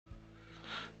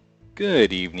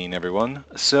Good evening, everyone.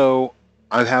 So,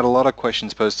 I've had a lot of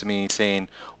questions posed to me saying,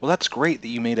 well, that's great that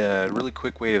you made a really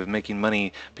quick way of making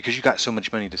money because you got so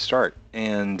much money to start.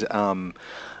 And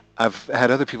I've had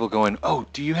other people going, oh,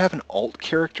 do you have an alt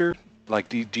character? Like,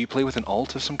 do you play with an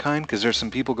alt of some kind? Because there's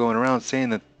some people going around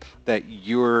saying that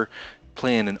you're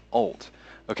playing an alt.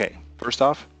 Okay, first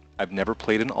off, I've never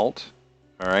played an alt.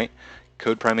 All right,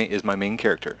 Code Primate is my main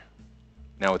character.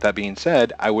 Now, with that being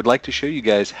said, I would like to show you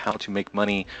guys how to make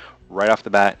money right off the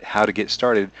bat, how to get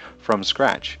started from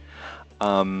scratch.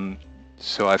 Um,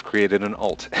 so I've created an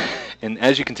alt. And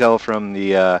as you can tell from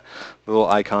the little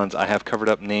icons, I have covered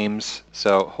up names.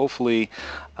 So hopefully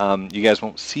you guys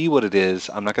won't see what it is.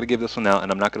 I'm not going to give this one out,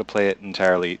 and I'm not going to play it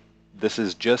entirely. This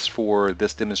is just for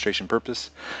this demonstration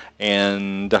purpose,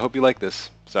 and I hope you like this.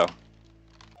 So,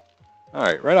 all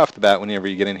right, right off the bat, whenever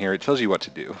you get in here, it tells you what to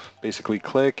do. Basically,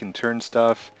 click and turn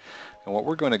stuff. And what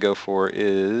we're going to go for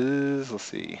is, let's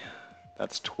see,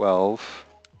 that's 12.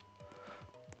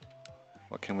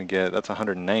 What can we get? That's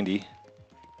 190.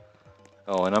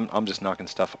 Oh, and I'm just knocking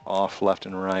stuff off left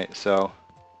and right. So,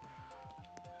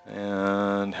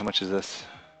 and how much is this?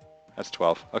 That's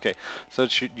 12. Okay, so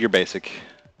it's your basic.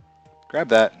 Grab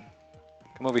that.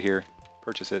 Come over here.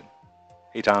 Purchase it.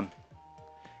 Hey, Tom.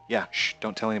 Yeah, shh,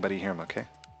 don't tell anybody you hear him, okay?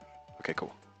 Okay,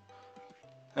 cool.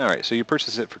 All right, so you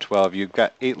purchase it for 12. You've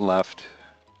got 8 left.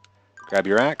 Grab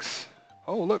your axe.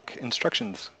 Oh, look,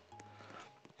 instructions.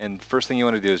 And first thing you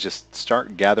want to do is just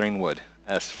start gathering wood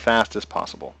as fast as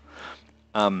possible.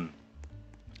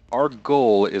 Our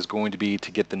goal is going to be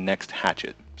to get the next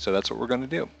hatchet, so that's what we're going to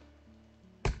do.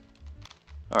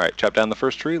 All right, chop down the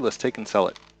first tree. Let's take and sell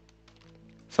it.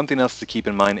 Something else to keep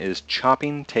in mind is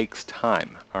chopping takes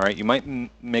time. All right, you might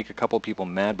make a couple people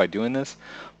mad by doing this,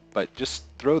 but just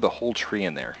throw the whole tree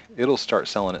in there. It'll start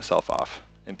selling itself off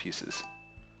in pieces.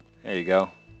 There you go.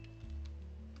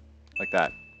 Like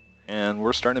that. And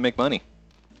we're starting to make money.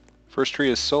 First tree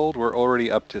is sold. We're already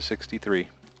up to 63.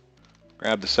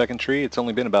 Grab the second tree. It's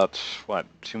only been about, what,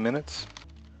 2 minutes?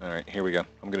 All right, here we go.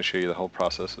 I'm going to show you the whole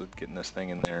process of getting this thing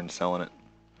in there and selling it.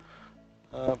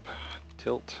 Up,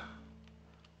 tilt,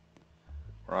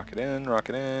 rock it in,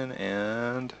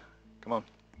 and come on,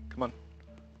 come on.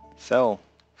 Sell,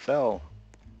 sell.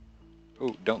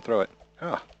 Oh, don't throw it.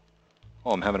 Ah.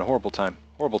 Oh, I'm having a horrible time.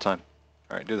 Horrible time.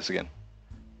 All right, do this again.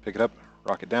 Pick it up,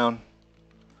 rock it down.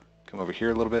 Come over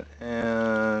here a little bit,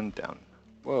 and down.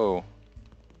 Whoa.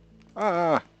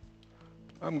 Ah!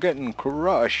 I'm getting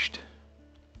crushed.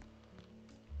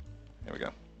 There we go.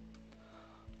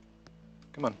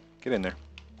 Come on, get in there.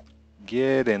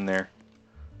 Get in there.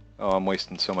 Oh, I'm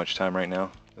wasting so much time right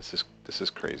now. This is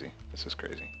crazy. This is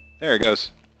crazy. There it goes.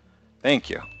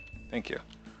 Thank you. Thank you.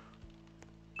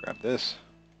 Grab this.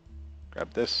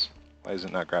 Grab this. Why is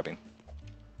it not grabbing?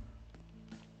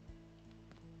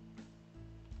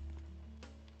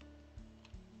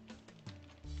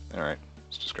 Alright,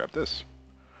 let's just grab this.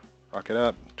 Rock it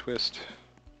up, twist.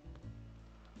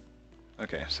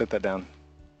 Okay, set that down.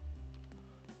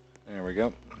 There we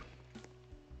go.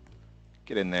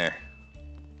 Get in there.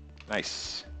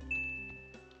 Nice.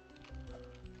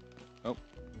 Oh.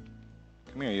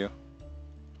 Come here, you.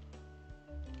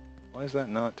 Why is that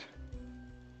not?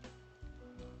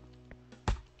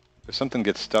 If something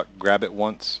gets stuck, grab it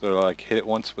once, or like hit it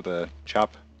once with a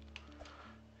chop,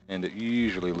 and it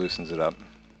usually loosens it up.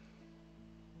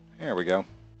 There we go.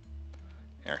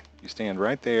 There, you stand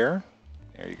right there.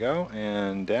 There you go,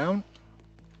 and down,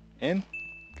 in.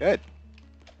 Good.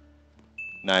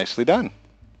 Nicely done.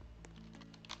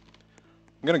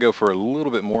 I'm gonna go for a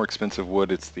little bit more expensive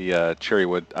wood. It's the cherry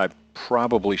wood. I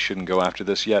probably shouldn't go after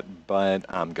this yet, but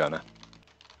I'm gonna.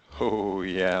 Oh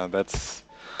yeah, that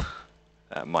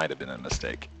might have been a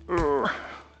mistake. Ugh.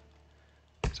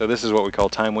 So this is what we call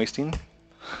time wasting.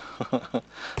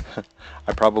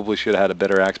 I probably should have had a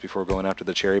better axe before going after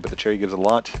the cherry, but the cherry gives a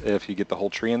lot if you get the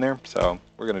whole tree in there, so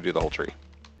we're going to do the whole tree.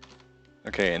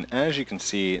 Okay, and as you can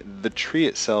see, the tree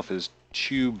itself is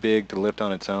too big to lift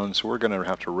on its own, so we're going to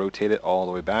have to rotate it all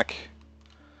the way back.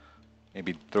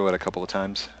 Maybe throw it a couple of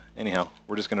times. Anyhow,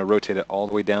 we're just going to rotate it all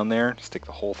the way down there, stick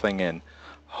the whole thing in.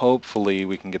 Hopefully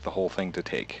we can get the whole thing to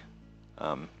take.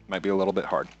 Might be a little bit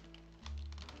hard.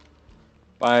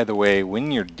 By the way, when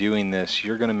you're doing this,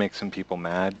 you're going to make some people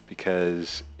mad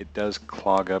because it does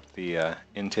clog up the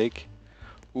intake.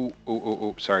 Ooh, ooh, ooh,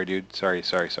 ooh, sorry, dude. Sorry.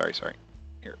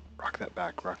 Here, rock that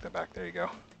back, there you go.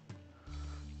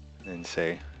 And then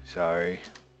say, sorry.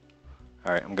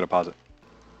 All right, I'm going to pause it.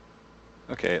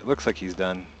 Okay, it looks like he's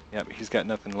done. Yep, he's got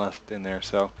nothing left in there,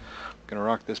 so I'm going to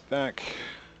rock this back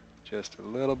just a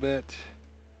little bit.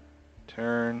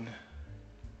 Turn.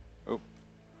 Oh.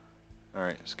 All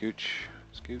right, scooch,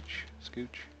 scooch, scooch.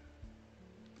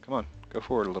 Come on, go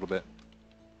forward a little bit.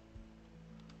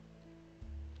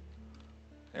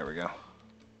 There we go.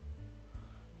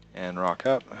 And rock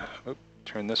up. Oop,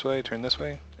 turn this way, turn this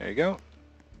way. There you go.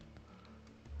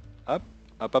 Up,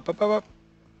 up, up, up, up, up.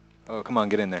 Oh, come on,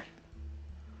 get in there.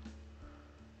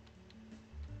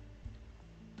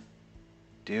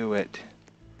 Do it.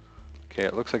 Okay,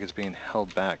 it looks like it's being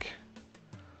held back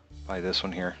by this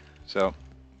one here. So,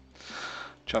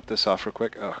 chop this off real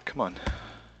quick. Oh, come on.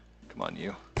 Come on,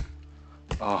 you.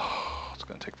 Oh, it's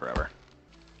going to take forever.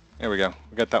 There we go.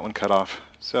 We got that one cut off.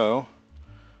 So,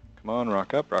 come on,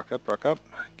 rock up, rock up, rock up.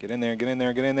 Get in there, get in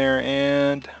there, get in there,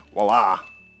 and voila.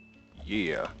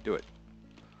 Yeah, do it.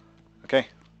 Okay,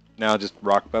 now just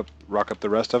rock up the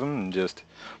rest of them and just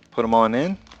put them on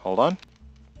in. Hold on.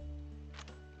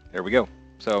 There we go.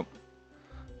 So,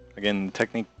 again, the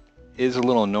technique is a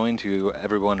little annoying to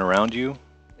everyone around you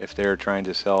if they're trying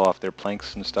to sell off their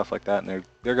planks and stuff like that, and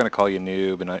they're going to call you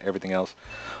noob and everything else.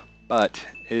 But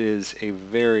it is a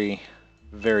very,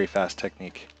 very fast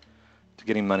technique to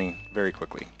getting money very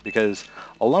quickly, because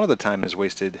a lot of the time is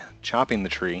wasted chopping the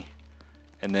tree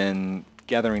and then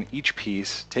gathering each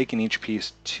piece, taking each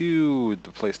piece to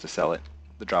the place to sell it,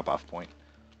 the drop-off point.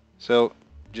 So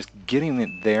just getting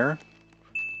it there,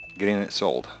 getting it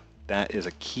sold, that is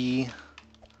a key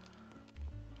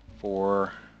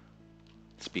for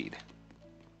speed.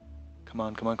 Come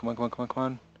on, come on, come on, come on, come on, come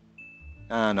on.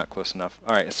 Ah, not close enough.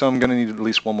 All right, so I'm gonna need at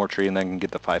least one more tree and then I can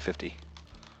get the 550.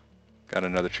 Got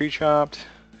another tree chopped,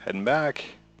 heading back.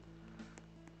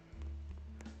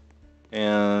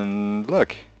 And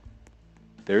look,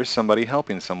 there's somebody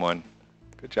helping someone.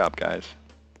 Good job, guys.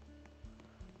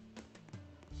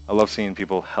 I love seeing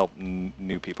people help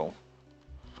new people.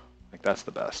 Like, that's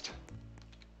the best.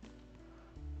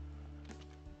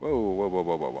 Whoa, whoa, whoa,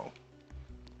 whoa, whoa, whoa.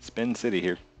 Spin City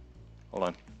here. Hold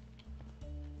on.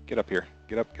 Get up here.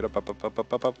 Get up, up, up, up,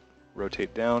 up, up, up.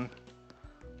 Rotate down.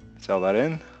 Sell that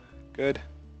in. Good.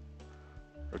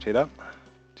 Rotate up.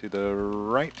 To the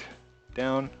right.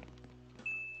 Down.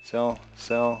 Sell,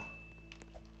 sell.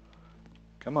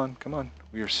 Come on, come on.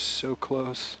 We are so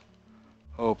close.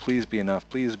 Oh, please be enough.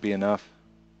 Please be enough.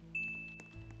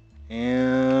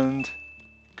 And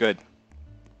good.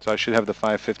 So I should have the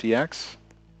 550X.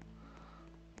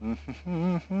 Come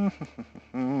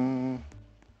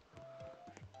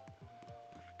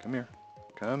here.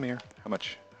 Come here. How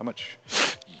much? How much?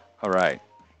 All right.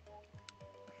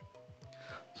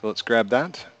 So let's grab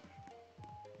that.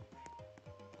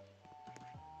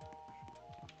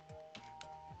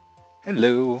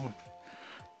 Hello.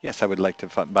 Yes, I would like to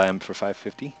buy them for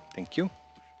 550. Thank you.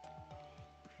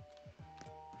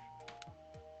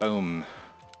 Boom.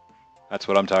 That's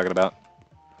what I'm talking about.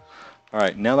 All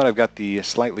right, now that I've got the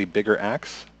slightly bigger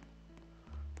axe,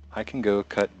 I can go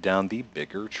cut down the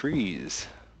bigger trees.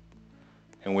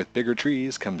 And with bigger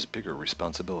trees comes bigger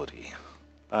responsibility.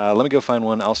 Let me go find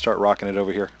one. I'll start rocking it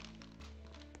over here.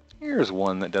 Here's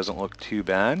one that doesn't look too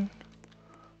bad.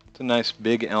 It's a nice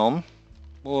big elm.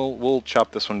 We'll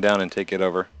chop this one down and take it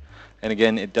over. And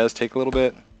again, it does take a little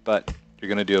bit, but you're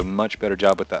going to do a much better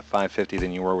job with that 550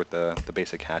 than you were with the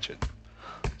basic hatchet.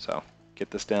 So get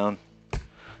this down.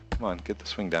 Come on, get the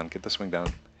swing down. Get the swing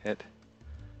down. Hit.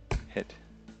 Hit.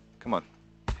 Come on.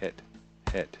 Hit.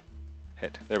 Hit.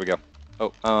 Hit. There we go.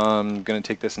 Oh, I'm going to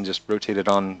take this and just rotate it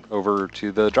on over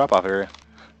to the drop-off area.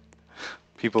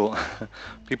 People are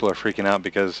freaking out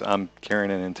because I'm carrying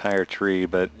an entire tree,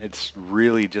 but it's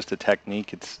really just a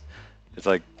technique. It's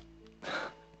like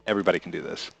everybody can do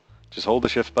this. Just hold the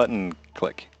shift button and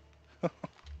click.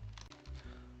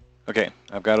 Okay,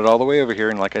 I've got it all the way over here,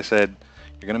 and like I said,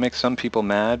 you're gonna make some people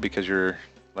mad because you're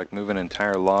like moving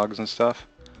entire logs and stuff,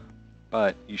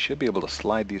 but you should be able to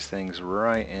slide these things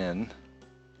right in.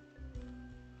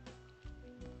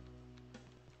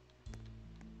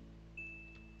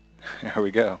 There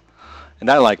we go. And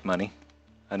I like money.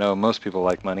 I know most people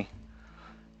like money.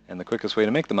 And the quickest way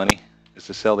to make the money is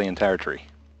to sell the entire tree.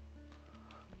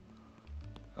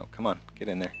 Oh, come on. Get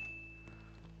in there.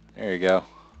 There you go.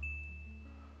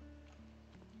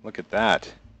 Look at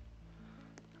that.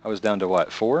 I was down to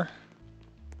what, 4?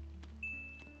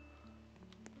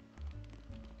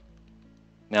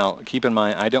 Now, keep in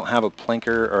mind, I don't have a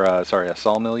planker, or a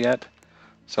sawmill yet.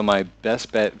 So my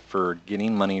best bet for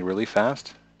getting money really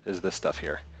fast is this stuff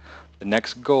here. The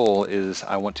next goal is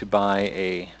I want to buy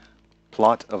a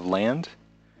plot of land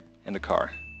and a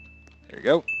car. There you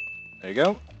go. There you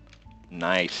go.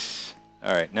 Nice.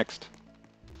 All right, next.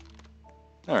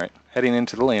 All right, heading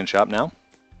into the land shop now.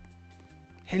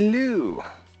 Hello.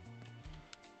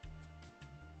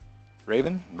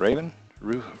 Raven, Raven,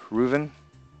 Reuven?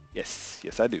 Yes,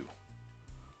 yes I do.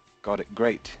 Got it,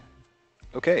 great.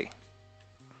 Okay.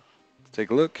 Let's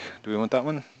take a look. Do we want that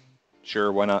one?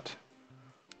 Sure, why not?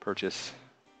 Purchase.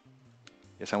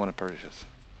 Yes, I want to purchase.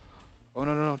 Oh,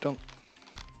 no, no, no, don't.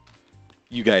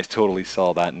 You guys totally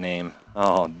saw that name.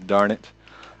 Oh, darn it.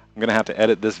 I'm going to have to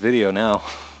edit this video now.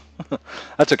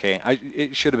 That's okay.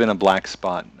 It should have been a black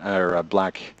spot, or a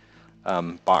black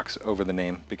box over the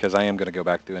name, because I am going to go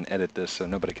back through and edit this so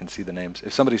nobody can see the names.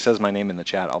 If somebody says my name in the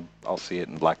chat, I'll see it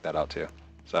and black that out too.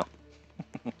 So,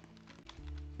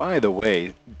 by the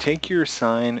way, take your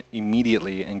sign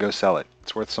immediately and go sell it.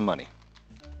 It's worth some money.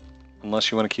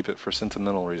 Unless you want to keep it for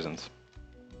sentimental reasons.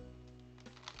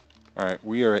 Alright,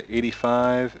 we are at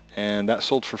 85, and that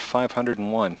sold for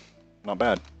 501. Not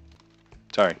bad.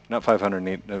 Sorry, not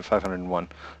 508, 501.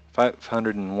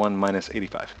 501 minus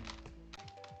 85.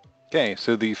 Okay,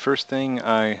 so the first thing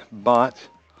I bought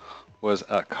was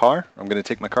a car. I'm going to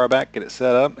take my car back, get it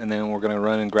set up, and then we're going to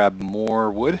run and grab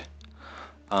more wood.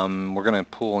 We're going to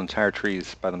pull entire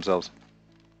trees by themselves.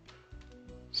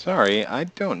 Sorry, I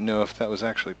don't know if that was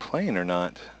actually playing or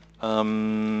not.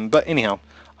 But anyhow,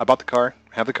 I bought the car,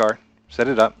 have the car, set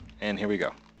it up, and here we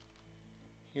go.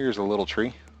 Here's a little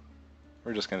tree.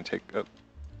 We're just going to take, oh,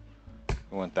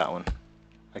 we want that one.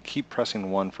 I keep pressing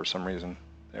 1 for some reason.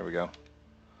 There we go.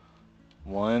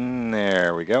 1,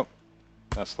 there we go.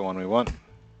 That's the one we want.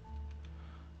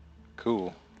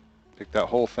 Cool. Pick that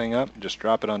whole thing up, just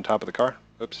drop it on top of the car.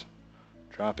 Oops.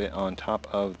 Drop it on top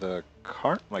of the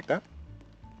car, like that.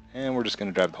 And we're just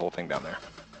going to drive the whole thing down there.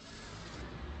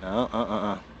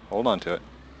 No, hold on to it.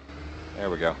 There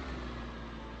we go.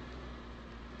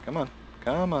 Come on,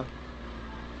 come on.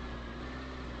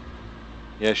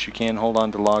 Yes, you can hold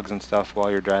on to logs and stuff while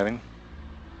you're driving.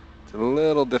 It's a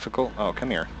little difficult. Oh, come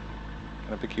here.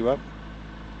 Can I pick you up?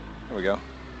 There we go.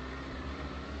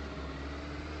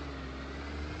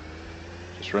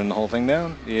 Just run the whole thing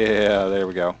down. Yeah, there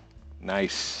we go.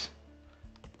 Nice.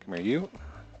 Come here, you.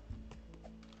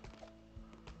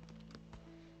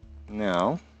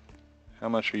 Now, how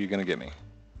much are you going to get me?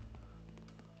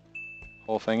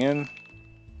 Whole thing in.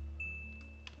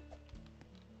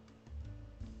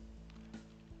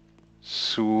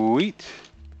 Sweet.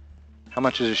 How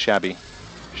much is a shabby?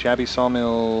 Shabby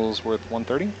sawmill's worth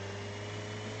 130.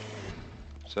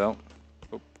 So,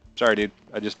 oh, sorry dude,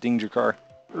 I just dinged your car.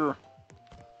 Urgh.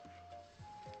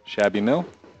 Shabby mill.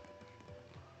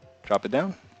 Drop it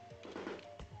down.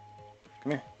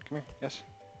 Come here, yes.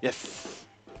 Yes.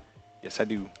 Yes, I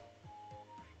do.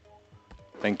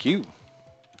 Thank you.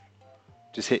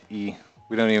 Just hit E.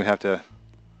 We don't even have to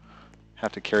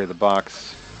carry the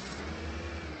box.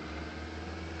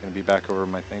 Gonna be back over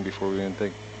my thing before we even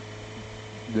think.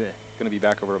 Blech. Gonna be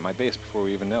back over at my base before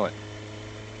we even know it.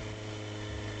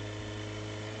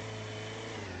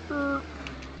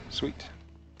 Sweet.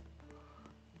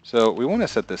 So we want to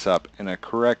set this up in a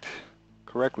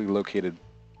correctly located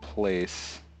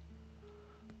place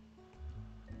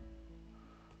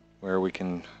where we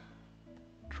can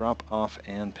drop off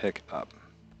and pick up.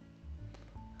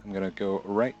 I'm gonna go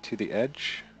right to the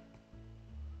edge.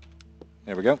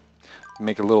 There we go.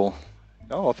 Make a little,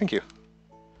 oh, thank you.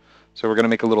 So we're gonna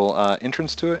make a little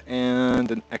entrance to it and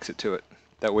an exit to it.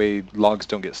 That way logs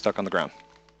don't get stuck on the ground.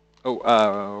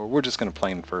 Oh, we're just gonna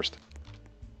plane first.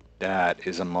 That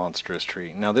is a monstrous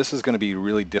tree. Now this is gonna be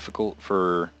really difficult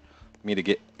for me to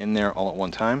get in there all at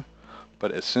one time,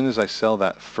 but as soon as I sell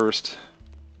that first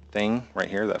thing right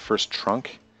here, that first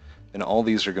trunk, then all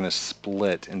these are gonna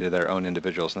split into their own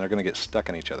individuals and they're gonna get stuck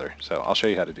in each other. So I'll show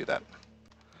you how to do that.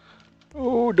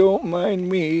 Oh, don't mind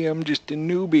me. I'm just a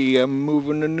newbie. I'm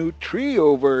moving a new tree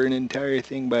over an entire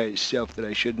thing by itself that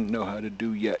I shouldn't know how to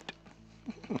do yet.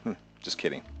 Just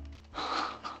kidding.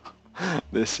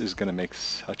 This is going to make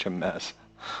such a mess.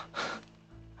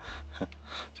 So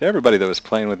everybody that was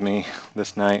playing with me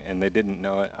this night and they didn't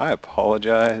know it, I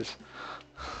apologize.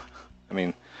 I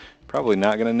mean, probably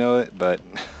not going to know it, but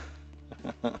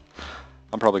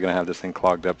I'm probably going to have this thing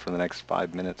clogged up for the next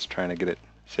 5 minutes trying to get it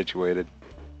situated.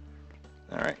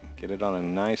 Alright, get it on a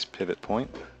nice pivot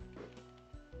point.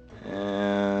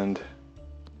 And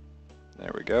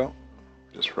there we go.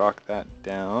 Just rock that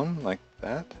down like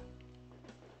that.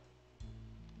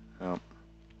 Oh,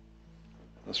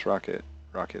 let's rock it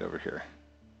over here.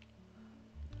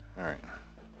 Alright.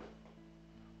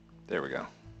 There we go.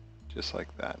 Just like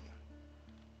that.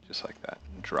 Just like that.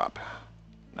 Drop.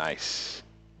 Nice.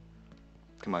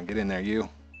 Come on, get in there, you.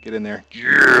 Get in there.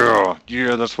 Yeah!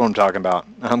 Yeah, that's what I'm talking about.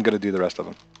 I'm going to do the rest of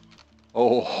them.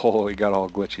 Oh, he got all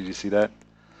glitchy. Did you see that?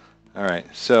 Alright,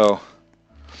 so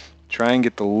try and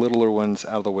get the littler ones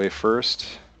out of the way first.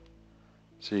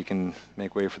 so you can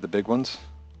make way for the big ones.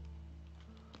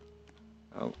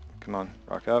 Oh, come on,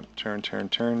 rock up, turn, turn,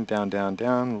 turn, down, down,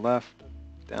 down, left,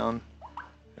 down.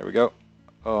 There we go.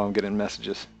 Oh, I'm getting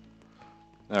messages.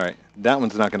 All right, that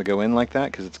one's not going to go in like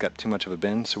that because it's got too much of a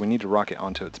bend, so we need to rock it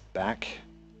onto its back,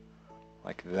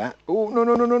 like that. Oh, no,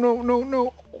 no, no, no, no, no,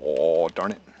 no. Oh,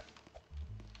 darn it.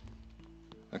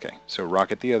 Okay, so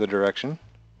rock it the other direction.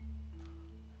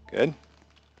 Good.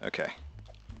 Okay.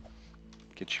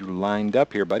 Get you lined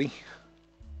up here, buddy.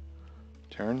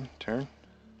 Turn, turn,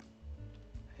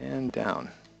 and down.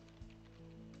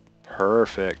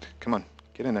 Perfect. Come on,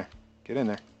 get in there. Get in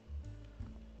there.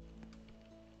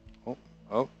 Oh,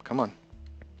 oh, come on.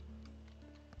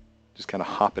 Just kind of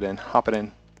hop it in, hop it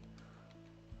in.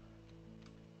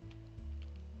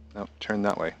 No, turn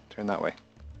that way, turn that way.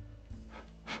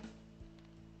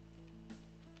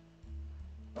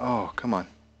 Oh, come on.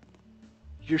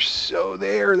 You're so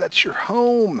there, that's your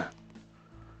home.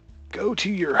 Go to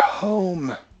your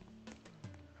home. All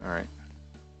right.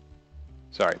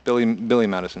 Sorry, Billy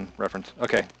Madison reference.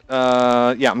 Okay,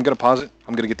 yeah, I'm gonna pause it.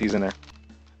 I'm gonna get these in there.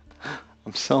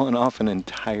 I'm selling off an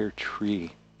entire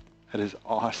tree. That is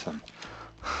awesome.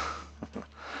 All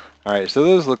right, so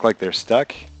those look like they're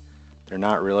stuck. They're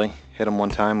not really. Hit them one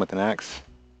time with an axe.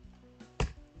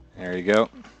 There you go.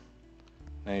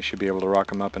 Now you should be able to rock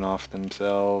them up and off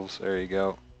themselves. There you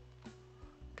go.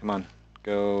 Come on,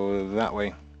 go that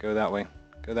way, go that way,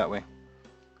 go that way.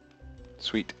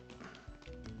 Sweet.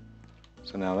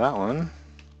 So now that one,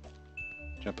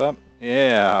 jump up.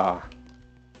 Yeah.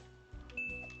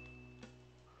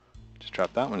 Just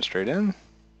drop that one straight in.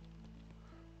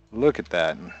 Look at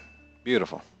that.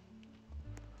 Beautiful.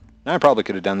 Now I probably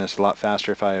could have done this a lot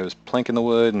faster if I was planking the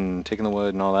wood and taking the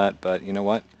wood and all that, but you know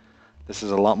what? This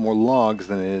is a lot more logs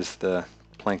than it is the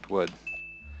planked wood.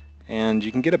 And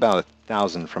you can get about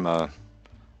 1,000 from a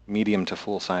medium to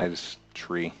full size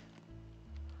tree.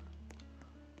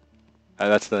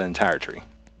 That's the entire tree.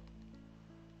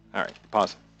 Alright,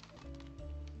 pause.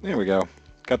 There we go.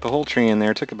 Got the whole tree in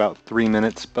there. It took about 3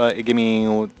 minutes, but it gave me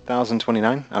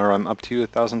 1,029, or I'm up to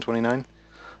 1,029.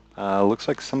 Looks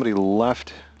like somebody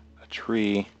left a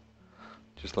tree.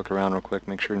 Just look around real quick,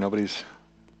 make sure nobody's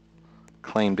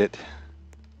claimed it.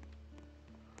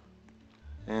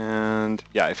 And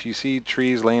yeah, if you see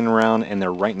trees laying around and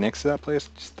they're right next to that place,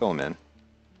 just throw them in.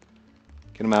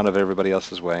 Get them out of everybody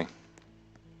else's way.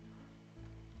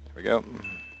 There we go.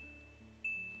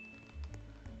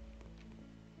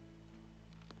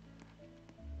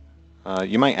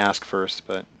 You might ask first,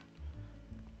 but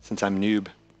since I'm noob.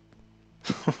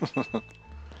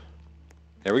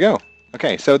 There we go.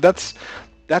 Okay, so that's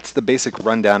the basic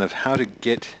rundown of how to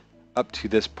get up to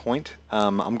this point.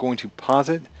 I'm going to pause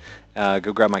it,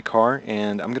 go grab my car,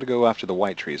 and I'm going to go after the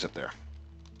white trees up there.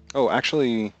 Oh,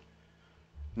 actually,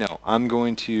 no. I'm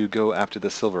going to go after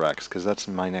the silver axe because that's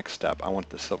my next step. I want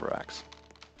the silver axe.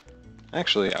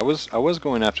 Actually, I was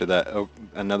going after that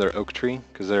another oak tree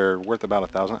because they're worth about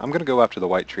 1,000. I'm gonna go after the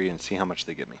white tree and see how much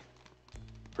they give me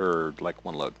for like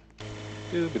one load.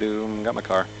 Doo-ba-doom, got my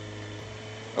car.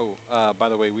 Oh, by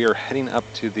the way, we are heading up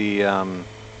to the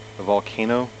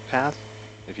volcano path.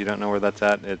 If you don't know where that's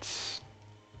at,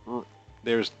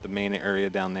 there's the main area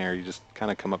down there. You just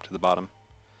kind of come up to the bottom.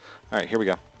 All right, here we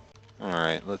go. All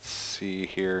right, let's see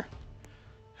here.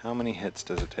 How many hits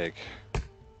does it take?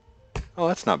 Oh,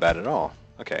 that's not bad at all.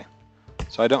 Okay,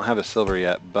 so I don't have a silver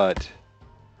yet, but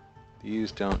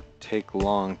these don't take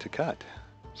long to cut.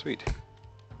 Sweet.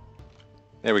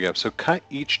 There we go. So cut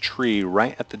each tree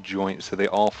right at the joint so they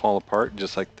all fall apart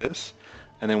just like this.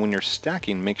 And then when you're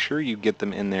stacking, make sure you get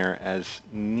them in there as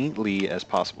neatly as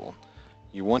possible.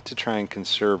 You want to try and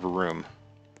conserve room.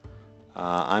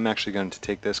 I'm actually going to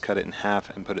take this, cut it in half,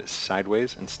 and put it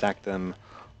sideways and stack them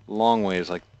long ways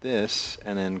like this,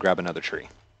 and then grab another tree.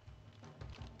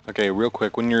 Okay, real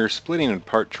quick, when you're splitting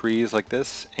apart trees like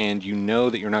this and you know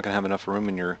that you're not going to have enough room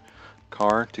in your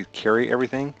car to carry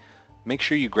everything, make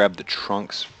sure you grab the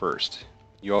trunks first.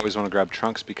 You always want to grab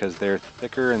trunks because they're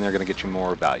thicker and they're going to get you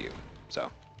more value. So,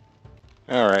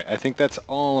 alright, I think that's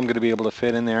all I'm going to be able to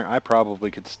fit in there. I probably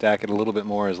could stack it a little bit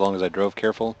more as long as I drove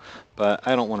careful, but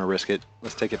I don't want to risk it.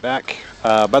 Let's take it back.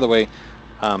 By the way,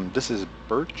 this is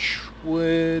birch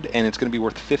wood and it's going to be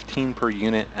worth 15 per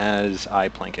unit as I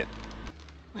plank it.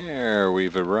 There,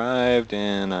 we've arrived,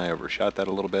 and I overshot that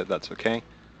a little bit. That's okay.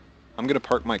 I'm going to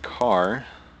park my car,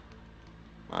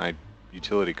 my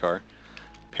utility car,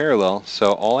 parallel,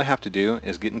 so all I have to do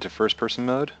is get into first-person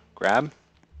mode, grab,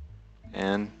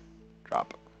 and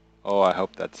drop. Oh, I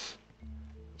hope that's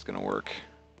going to work.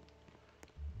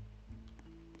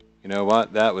 You know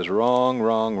what? That was wrong,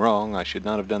 wrong, wrong. I should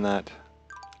not have done that.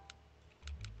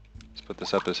 put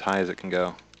this up as high as it can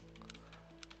go.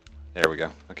 There we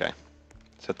go. Okay.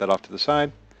 Set that off to the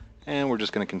side, and we're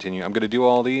just going to continue. I'm going to do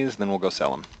all these, then we'll go sell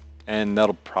them. And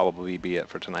that'll probably be it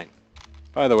for tonight.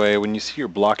 By the way, when you see your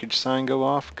blockage sign go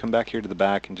off, come back here to the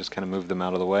back and just kind of move them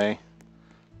out of the way,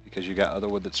 because you got other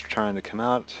wood that's trying to come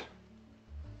out,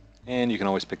 and you can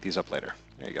always pick these up later.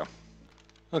 There you go.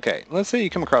 Okay, let's say you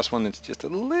come across one that's just a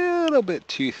little bit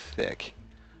too thick.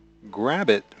 Grab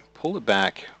it, pull it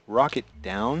back, rock it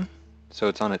down so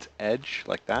it's on its edge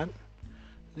like that,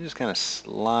 and just kind of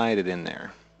slide it in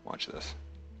there. Watch this.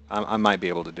 I might be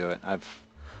able to do it. I've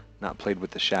not played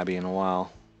with the shabby in a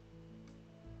while.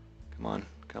 Come on,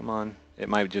 come on. It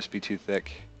might just be too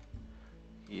thick.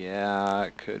 Yeah,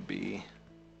 it could be.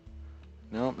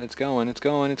 Nope, it's going, it's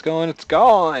going, it's going, it's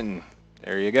going!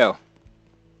 There you go.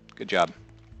 Good job.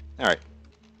 Alright,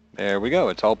 there we go.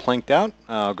 It's all planked out.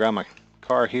 I'll grab my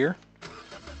car here,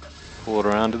 pull it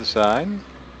around to the side,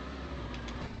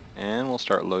 and we'll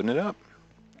start loading it up.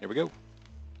 Here we go.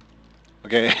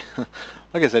 Okay,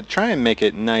 like I said, try and make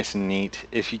it nice and neat.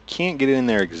 If you can't get it in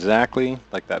there exactly,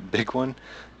 like that big one,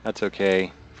 that's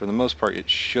okay. For the most part, it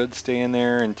should stay in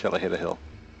there until I hit a hill.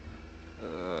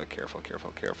 Careful,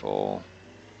 careful, careful.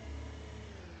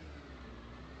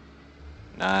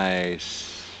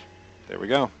 Nice. There we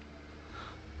go.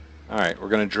 Alright, we're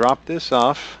going to drop this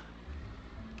off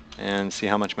and see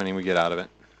how much money we get out of it.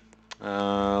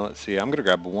 Let's see, I'm going to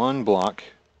grab one block,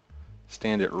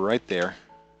 stand it right there,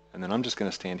 and then I'm just going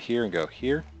to stand here and go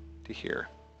here to here,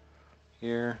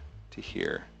 here to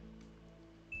here.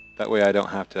 That way I don't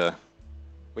have to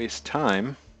waste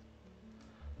time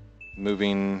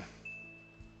moving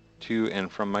to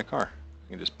and from my car. I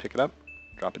can just pick it up,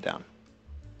 drop it down.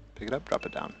 Pick it up, drop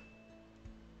it down.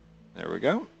 There we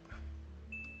go.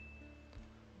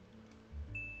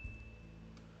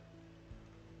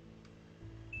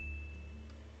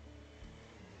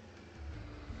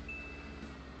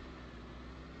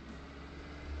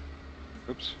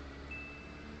 Oops.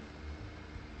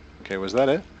 Okay, was that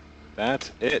it?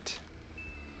 That's it.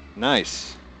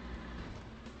 Nice.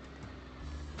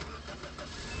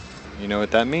 You know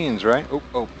what that means, right? Oh,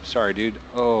 oh, sorry, dude.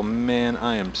 Oh, man,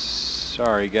 I am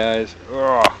sorry, guys.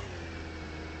 Ugh.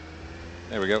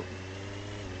 There we go.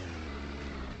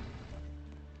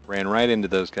 Ran right into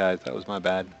those guys. That was my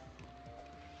bad.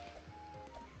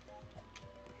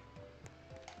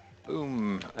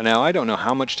 Boom. Now, I don't know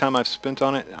how much time I've spent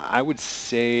on it. I would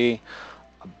say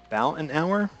about an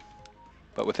hour.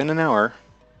 But within an hour,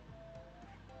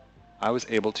 I was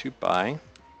able to buy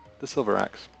the silver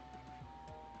axe.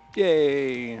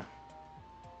 Yay!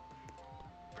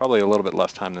 Probably a little bit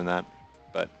less time than that,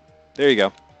 but there you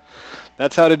go.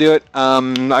 That's how to do it.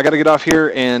 I gotta get off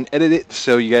here and edit it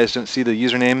so you guys don't see the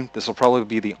username. This will probably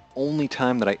be the only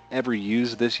time that I ever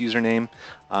use this username.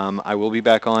 I will be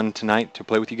back on tonight to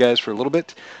play with you guys for a little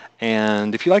bit.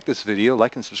 And if you like this video,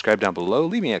 like and subscribe down below.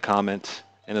 Leave me a comment.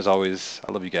 And as always,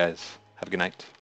 I love you guys. Have a good night.